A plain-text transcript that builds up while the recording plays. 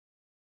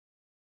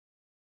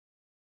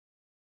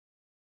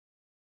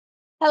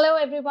Hello,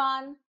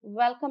 everyone.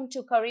 Welcome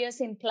to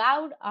Careers in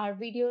Cloud, our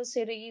video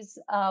series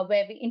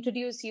where we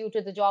introduce you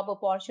to the job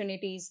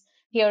opportunities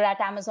here at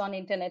Amazon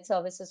Internet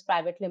Services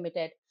Private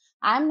Limited.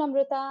 I'm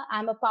Namrata.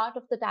 I'm a part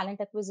of the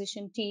talent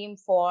acquisition team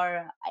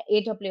for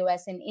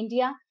AWS in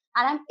India,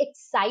 and I'm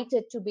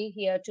excited to be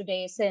here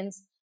today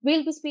since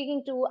we'll be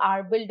speaking to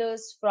our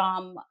builders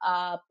from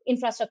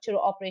infrastructure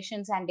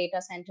operations and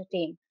data center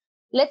team.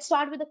 Let's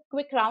start with a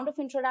quick round of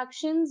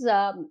introductions.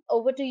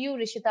 Over to you,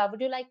 Rishita.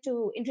 Would you like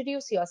to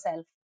introduce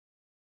yourself?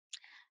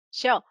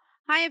 Sure.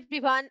 Hi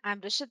everyone,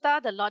 I'm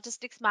Rishita, the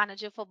logistics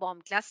manager for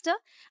Bomb Cluster.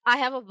 I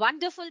have a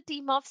wonderful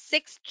team of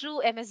 6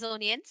 true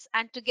Amazonians,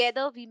 and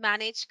together we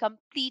manage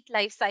complete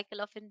life cycle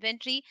of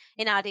inventory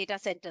in our data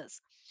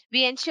centers.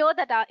 We ensure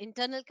that our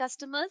internal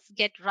customers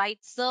get right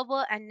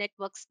server and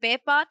network spare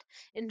part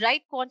in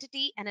right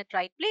quantity and at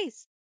right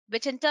place,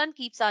 which in turn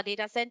keeps our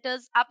data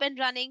centers up and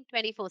running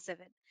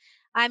 24/7.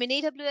 I'm in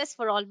AWS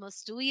for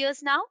almost 2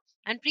 years now,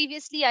 and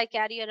previously I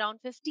carry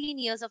around 15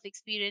 years of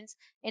experience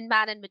in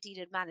man and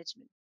material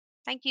management.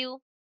 Thank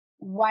you.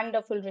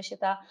 Wonderful,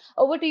 Rishita.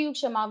 Over to you,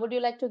 Kshama. Would you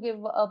like to give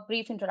a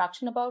brief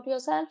introduction about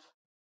yourself?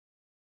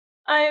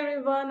 Hi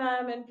everyone,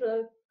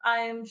 I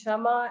am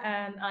Shama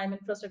and I'm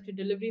infrastructure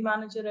delivery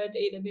manager at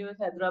AWS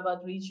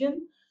Hyderabad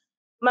region.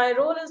 My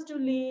role is to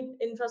lead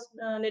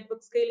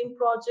network scaling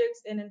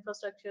projects in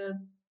infrastructure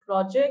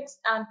projects,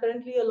 and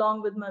currently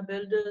along with my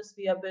builders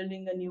we are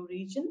building a new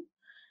region.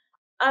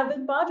 I've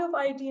been part of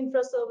IT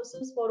infra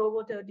services for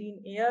over 13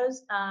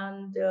 years,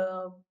 and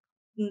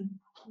mm,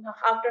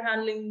 after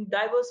handling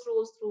diverse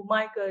roles through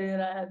my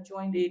career, I have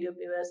joined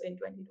AWS in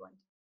 2020.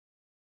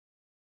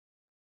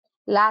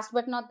 Last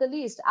but not the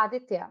least,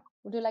 Aditya.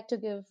 Would you like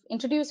to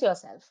introduce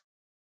yourself?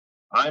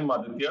 I'm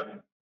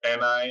Aditya,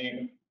 and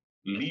I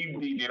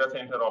lead the data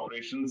center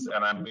operations,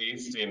 and I'm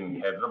based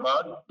in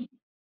Hyderabad.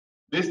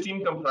 This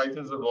team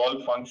comprises of all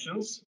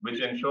functions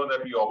which ensure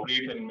that we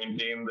operate and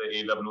maintain the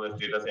AWS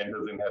data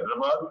centers in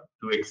Hyderabad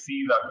to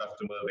exceed our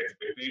customers'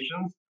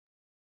 expectations.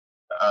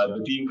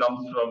 The team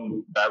comes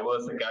from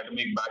diverse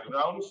academic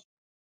backgrounds,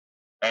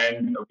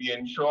 and we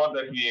ensure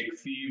that we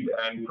exceed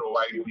and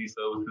provide the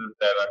services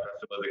that our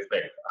customers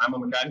expect. I'm a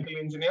mechanical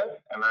engineer,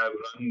 and I've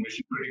run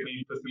mission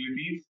critical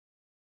facilities.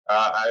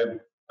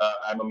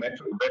 I'm a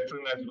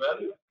veteran as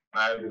well.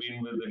 I've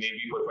been with the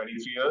Navy for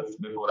 23 years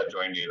before I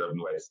joined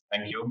AWS.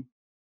 Thank you.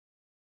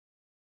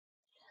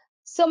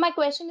 So, my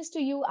question is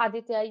to you,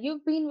 Aditya.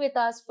 You've been with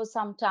us for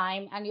some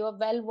time and you're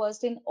well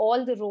versed in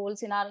all the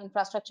roles in our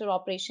infrastructure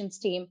operations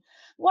team.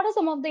 What are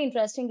some of the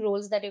interesting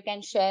roles that you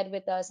can share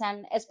with us,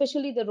 and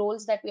especially the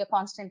roles that we are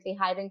constantly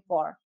hiring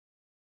for?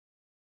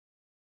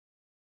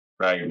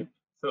 Right.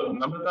 So,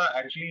 Namrata,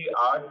 actually,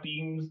 our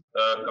teams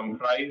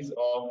comprise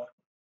of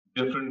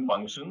different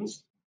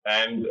functions,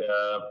 and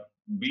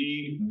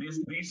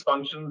these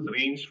functions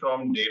range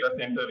from data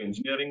center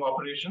engineering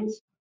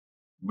operations,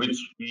 which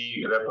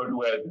we refer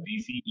to as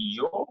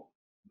DCEO.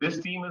 This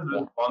team is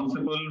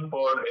responsible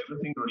for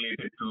everything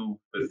related to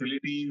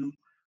facilities,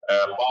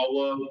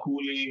 power,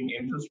 cooling,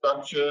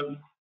 infrastructure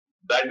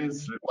that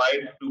is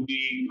required to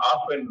be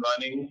up and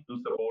running to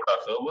support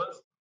our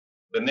servers.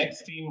 The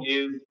next team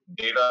is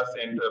data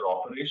center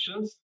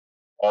operations,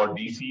 or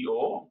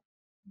DCO.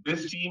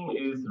 This team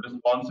is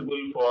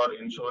responsible for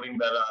ensuring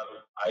that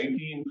our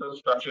IT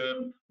infrastructure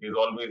is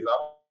always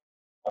up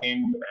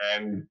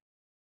and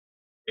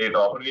it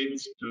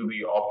operates to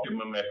the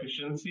optimum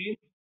efficiency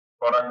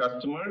for our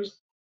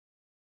customers.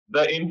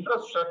 The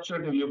infrastructure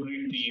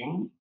delivery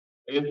team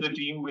is the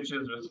team which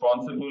is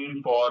responsible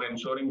for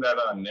ensuring that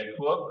our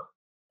network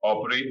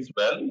operates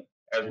well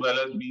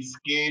as we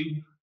scale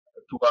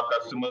to our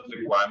customers'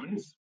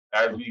 requirements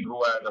as we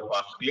grow at a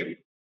fast clip.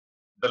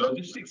 The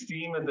logistics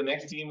team is the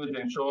next team which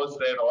ensures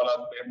that all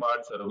our spare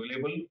parts are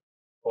available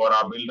for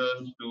our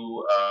builders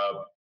to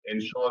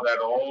ensure that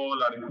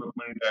all our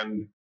equipment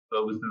and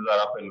services are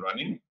up and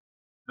running.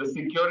 The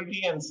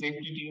security and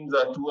safety teams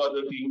are two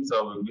other teams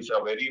which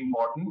are very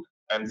important,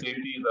 and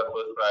safety is our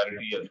first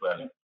priority as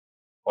well,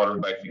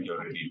 followed by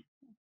security.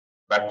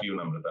 Back to you,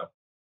 Namrata.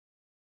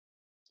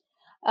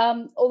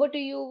 Over to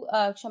you,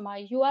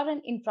 Kshama. You are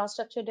an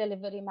infrastructure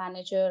delivery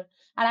manager,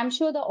 and I'm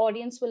sure the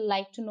audience will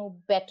like to know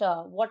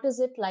better. What is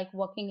it like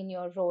working in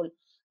your role?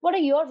 What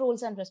are your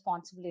roles and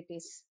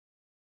responsibilities?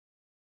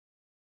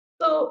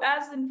 So,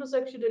 as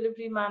infrastructure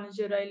delivery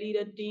manager, I lead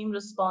a team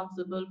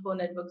responsible for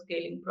network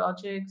scaling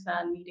projects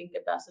and meeting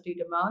capacity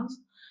demands.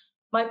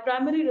 My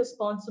primary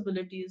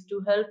responsibility is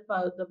to help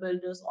the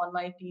builders on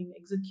my team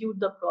execute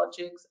the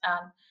projects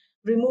and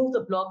remove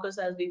the blockers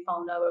as we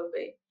found our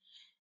way.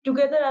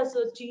 Together as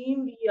a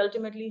team, we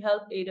ultimately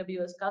help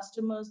AWS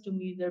customers to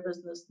meet their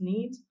business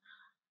needs.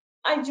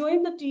 I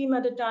joined the team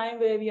at a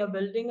time where we are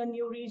building a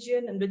new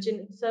region, and which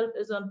in itself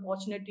is an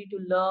opportunity to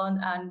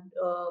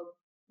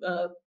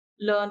uh,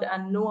 learn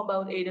and know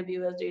about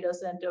AWS data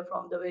center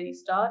from the very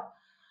start.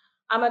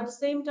 I'm at the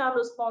same time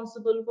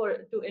responsible for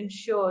to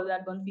ensure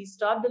that when we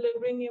start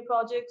delivering new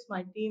projects,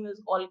 my team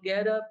is all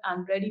geared up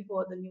and ready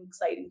for the new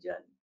exciting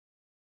journey.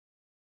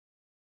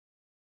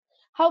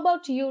 How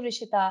about you,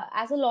 Rishita?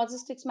 As a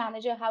logistics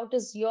manager, how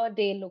does your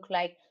day look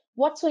like?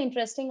 What's so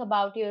interesting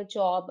about your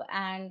job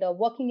and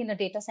working in a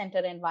data center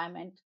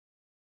environment?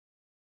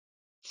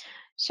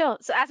 Sure.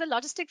 So, as a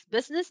logistics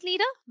business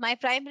leader, my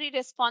primary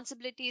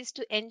responsibility is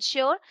to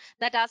ensure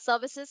that our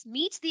services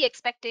meet the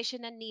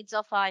expectation and needs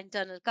of our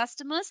internal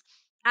customers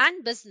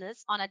and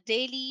business on a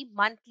daily,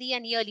 monthly,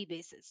 and yearly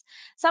basis.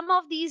 Some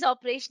of these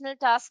operational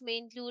tasks may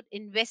include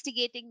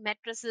investigating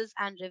matrices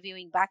and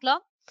reviewing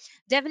backlog,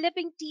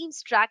 developing team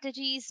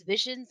strategies,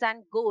 visions,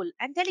 and goal,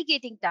 and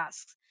delegating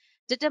tasks,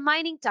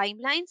 determining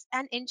timelines,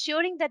 and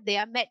ensuring that they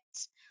are met.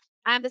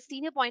 I am the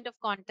senior point of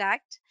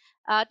contact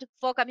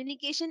for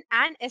communication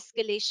and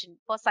escalation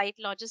for site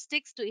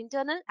logistics to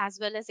internal as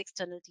well as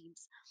external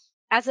teams.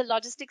 As a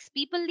logistics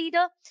people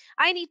leader,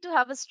 I need to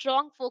have a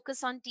strong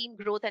focus on team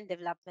growth and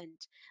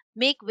development,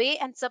 make way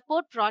and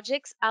support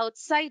projects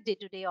outside day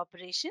to day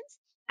operations,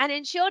 and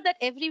ensure that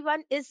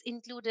everyone is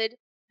included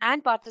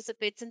and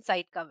participates in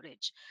site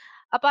coverage.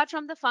 Apart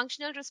from the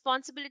functional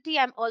responsibility,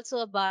 I'm also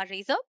a bar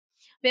raiser,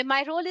 where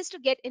my role is to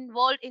get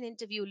involved in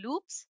interview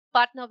loops,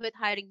 partner with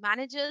hiring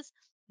managers,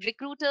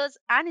 recruiters,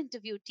 and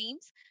interview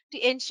teams to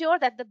ensure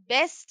that the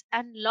best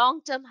and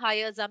long term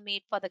hires are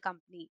made for the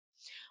company.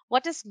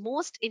 What is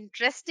most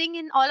interesting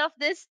in all of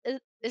this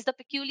is the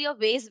peculiar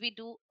ways we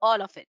do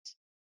all of it.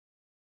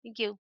 Thank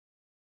you.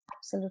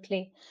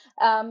 Absolutely.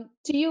 To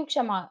you,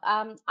 Kshama,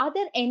 are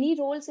there any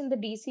roles in the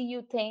DC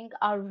you think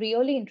are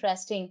really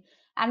interesting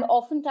and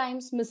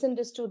oftentimes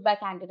misunderstood by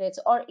candidates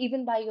or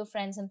even by your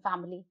friends and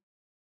family?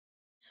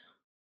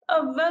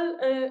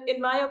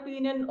 In my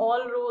opinion,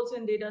 all roles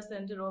in data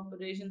center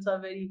operations are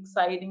very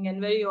exciting,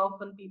 and very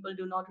often people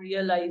do not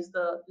realize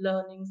the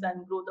learnings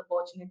and growth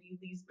opportunities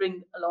these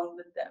bring along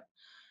with them.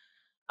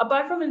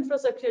 Apart from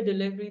infrastructure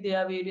delivery, there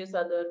are various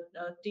other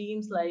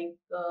teams like,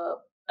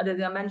 as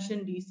I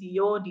mentioned,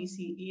 DCO,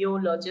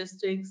 DCEO,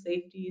 logistics,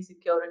 safety,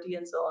 security,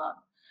 and so on.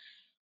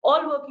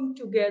 All working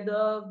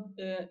together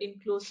in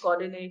close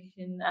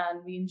coordination,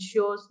 and we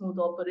ensure smooth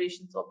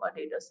operations of our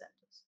data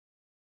centers.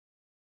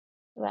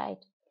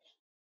 Right.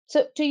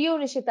 So, to you,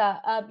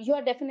 Rishita, you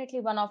are definitely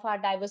one of our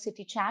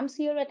diversity champs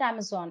here at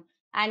Amazon,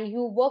 and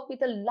you work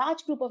with a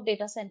large group of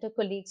data center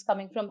colleagues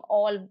coming from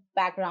all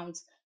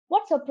backgrounds.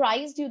 What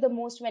surprised you the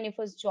most when you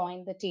first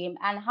joined the team,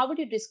 and how would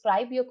you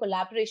describe your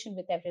collaboration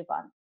with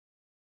everyone?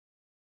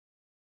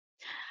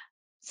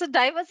 So,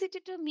 diversity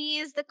to me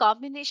is the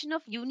combination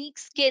of unique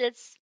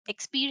skills,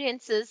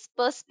 experiences,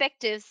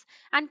 perspectives,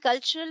 and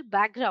cultural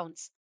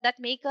backgrounds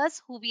that make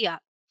us who we are.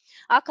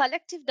 Our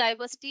collective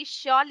diversity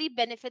surely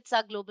benefits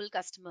our global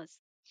customers.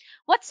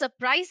 What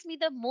surprised me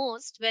the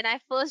most when I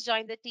first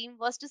joined the team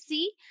was to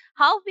see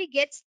how we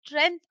get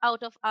strength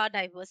out of our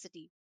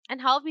diversity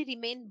and how we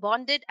remain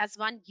bonded as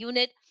one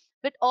unit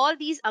with all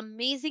these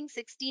amazing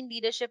 16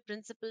 leadership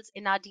principles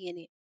in our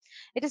DNA.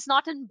 It is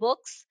not in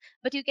books,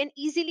 but you can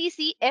easily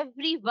see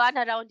everyone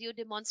around you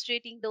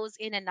demonstrating those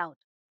in and out.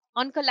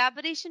 On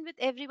collaboration with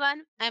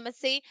everyone, I must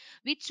say,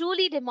 we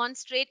truly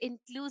demonstrate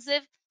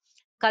inclusive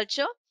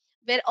culture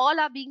where all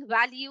are being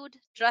valued,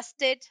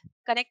 trusted,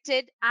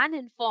 connected, and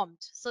informed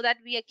so that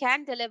we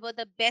can deliver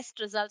the best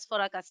results for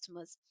our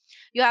customers.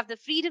 You have the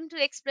freedom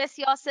to express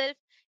yourself,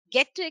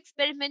 get to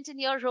experiment in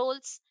your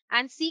roles,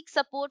 and seek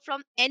support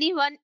from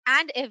anyone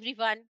and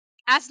everyone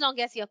as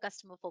long as you're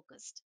customer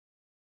focused.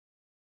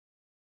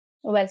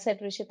 Well said,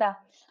 Rishita.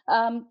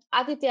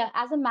 Aditya,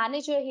 as a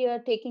manager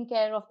here taking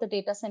care of the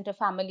data center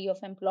family of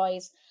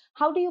employees,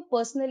 how do you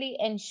personally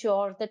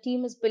ensure the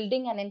team is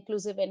building an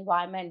inclusive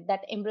environment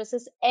that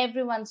embraces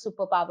everyone's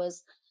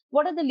superpowers?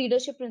 What are the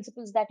leadership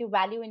principles that you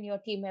value in your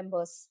team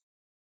members?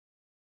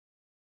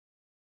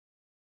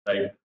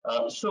 Right.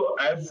 So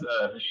as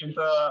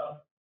Rishita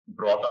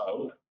brought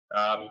out,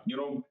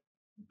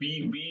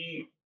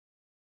 we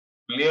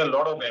lay a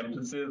lot of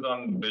emphasis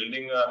on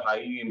building a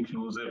highly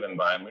inclusive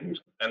environment,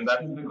 and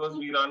that is because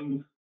we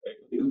run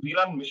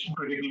mission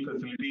critical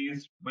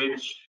facilities,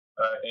 which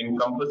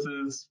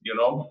encompasses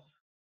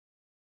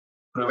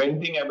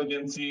preventing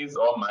emergencies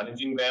or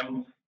managing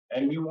them.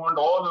 And we want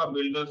all our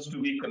builders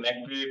to be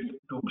connected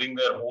to bring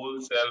their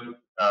whole self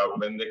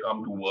when they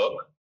come to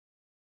work.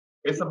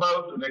 It's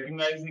about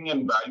recognizing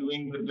and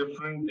valuing the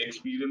different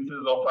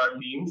experiences of our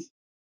teams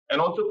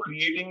and also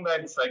creating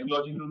that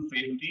psychological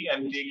safety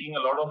and taking a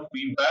lot of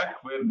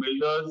feedback where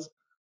builders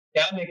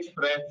can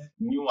express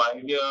new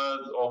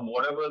ideas or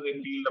whatever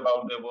they feel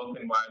about their work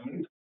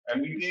environment.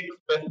 And we take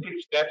specific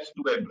steps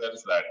to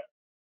address that.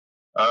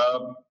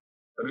 Um,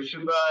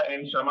 Rishita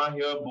and Shama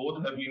here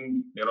both have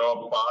been,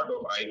 part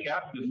of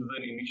ICAP. This is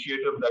an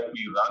initiative that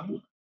we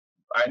run,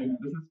 and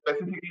this is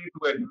specifically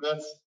to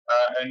address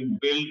and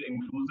build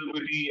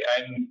inclusivity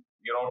and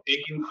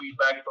taking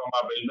feedback from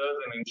our builders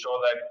and ensure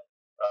that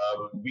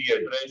we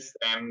address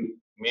and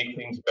make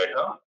things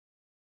better.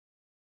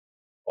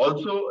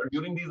 Also,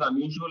 during these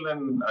unusual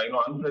and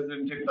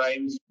unprecedented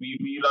times,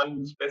 we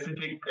run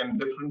specific and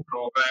different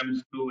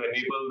programs to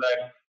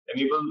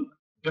enable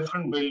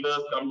different builders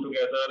come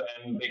together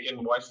and they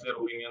can voice their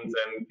opinions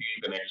and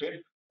feel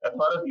connected. As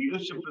far as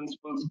leadership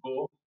principles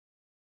go,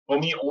 For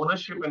me,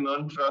 ownership and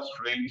earned trust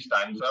really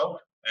stands out,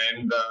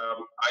 and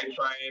I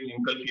try and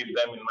inculcate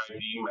them in my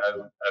team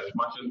as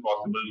much as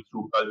possible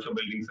through culture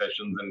building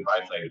sessions and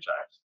fireside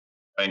chats.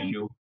 Thank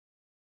you.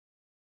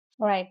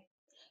 All right.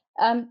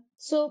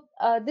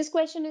 This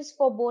question is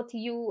for both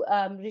you,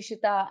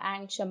 Rishita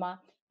and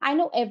Shama. I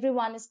know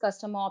everyone is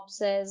customer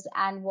obsessed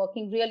and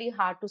working really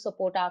hard to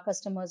support our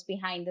customers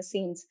behind the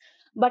scenes.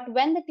 But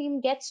when the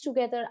team gets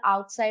together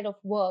outside of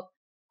work,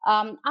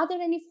 are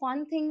there any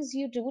fun things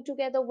you do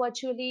together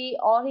virtually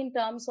or in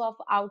terms of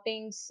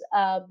outings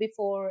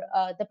before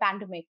the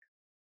pandemic?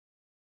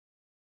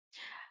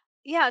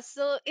 Yeah,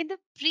 so in the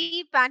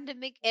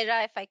pre-pandemic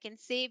era, if I can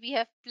say, we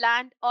have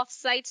planned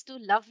offsites to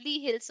lovely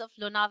hills of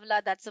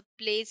Lonavala. That's a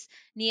place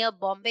near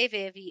Bombay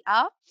where we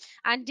are.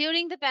 And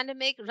during the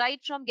pandemic, right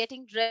from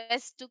getting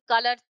dressed to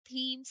color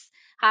themes,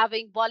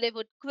 having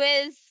Bollywood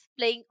quiz,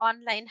 playing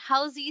online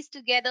houses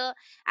together,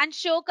 and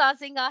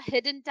showcasing our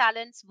hidden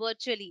talents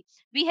virtually,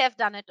 we have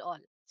done it all.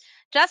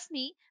 Trust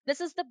me,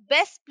 this is the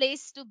best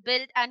place to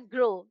build and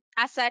grow,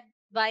 as said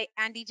by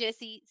Andy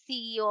Jassy,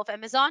 CEO of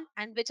Amazon,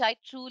 and which I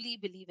truly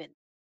believe in.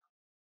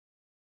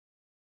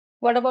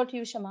 What about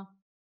you, Shama?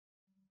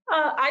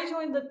 I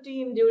joined the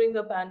team during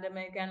the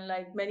pandemic, and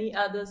like many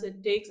others,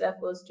 it takes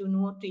efforts to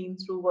know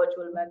teams through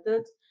virtual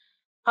methods.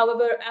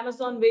 However,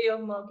 Amazon way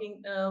of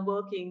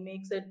working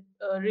makes it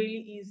really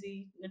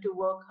easy to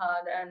work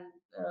hard and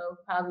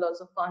have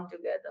lots of fun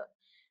together.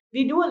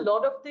 We do a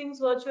lot of things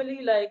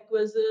virtually, like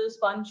quizzes,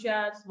 fun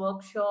chats,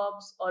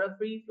 workshops, or a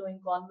free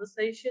flowing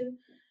conversation.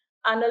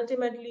 And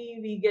ultimately,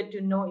 we get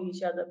to know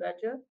each other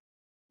better.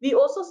 We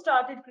also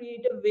started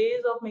creative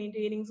ways of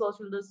maintaining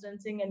social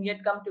distancing and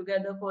yet come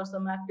together for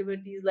some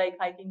activities like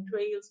hiking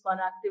trails, fun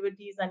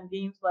activities, and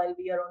games while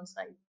we are on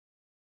site.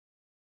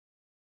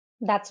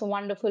 That's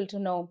wonderful to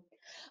know.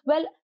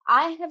 Well,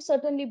 I have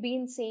certainly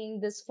been seeing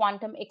this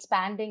quantum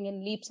expanding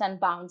in leaps and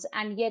bounds,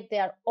 and yet they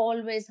are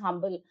always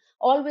humble,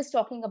 always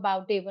talking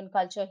about day one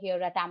culture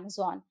here at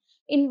Amazon.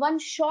 In one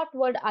short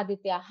word,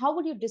 Aditya, how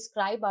would you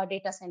describe our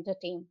data center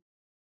team?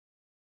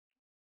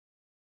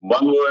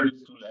 One word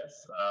is too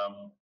less.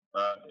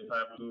 If I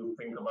have to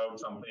think about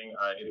something,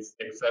 it's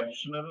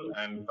exceptional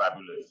and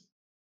fabulous.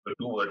 The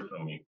two words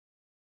from me.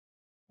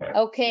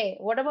 Okay,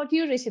 what about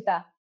you,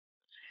 Rishita?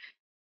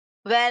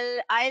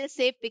 Well, I'll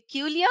say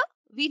peculiar.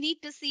 We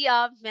need to see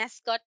our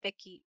mascot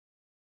Pecky.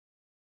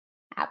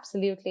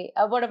 Absolutely.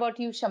 What about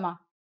you, Shama?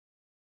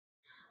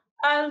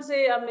 I'll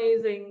say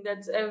amazing.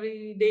 That's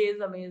every day is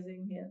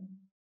amazing here.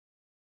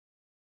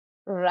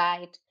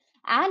 Right.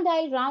 And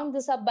I'll round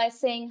this up by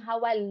saying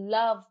how I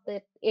love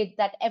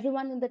that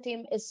everyone in the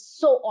team is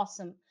so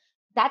awesome.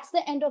 That's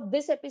the end of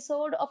this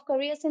episode of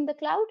Careers in the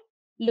Cloud.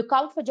 Look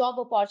out for job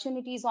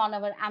opportunities on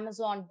our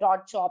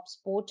Amazon.jobs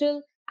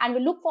portal, and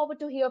we look forward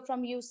to hear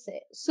from you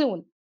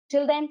soon.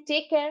 Till then,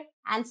 take care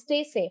and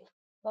stay safe.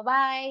 Bye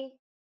bye.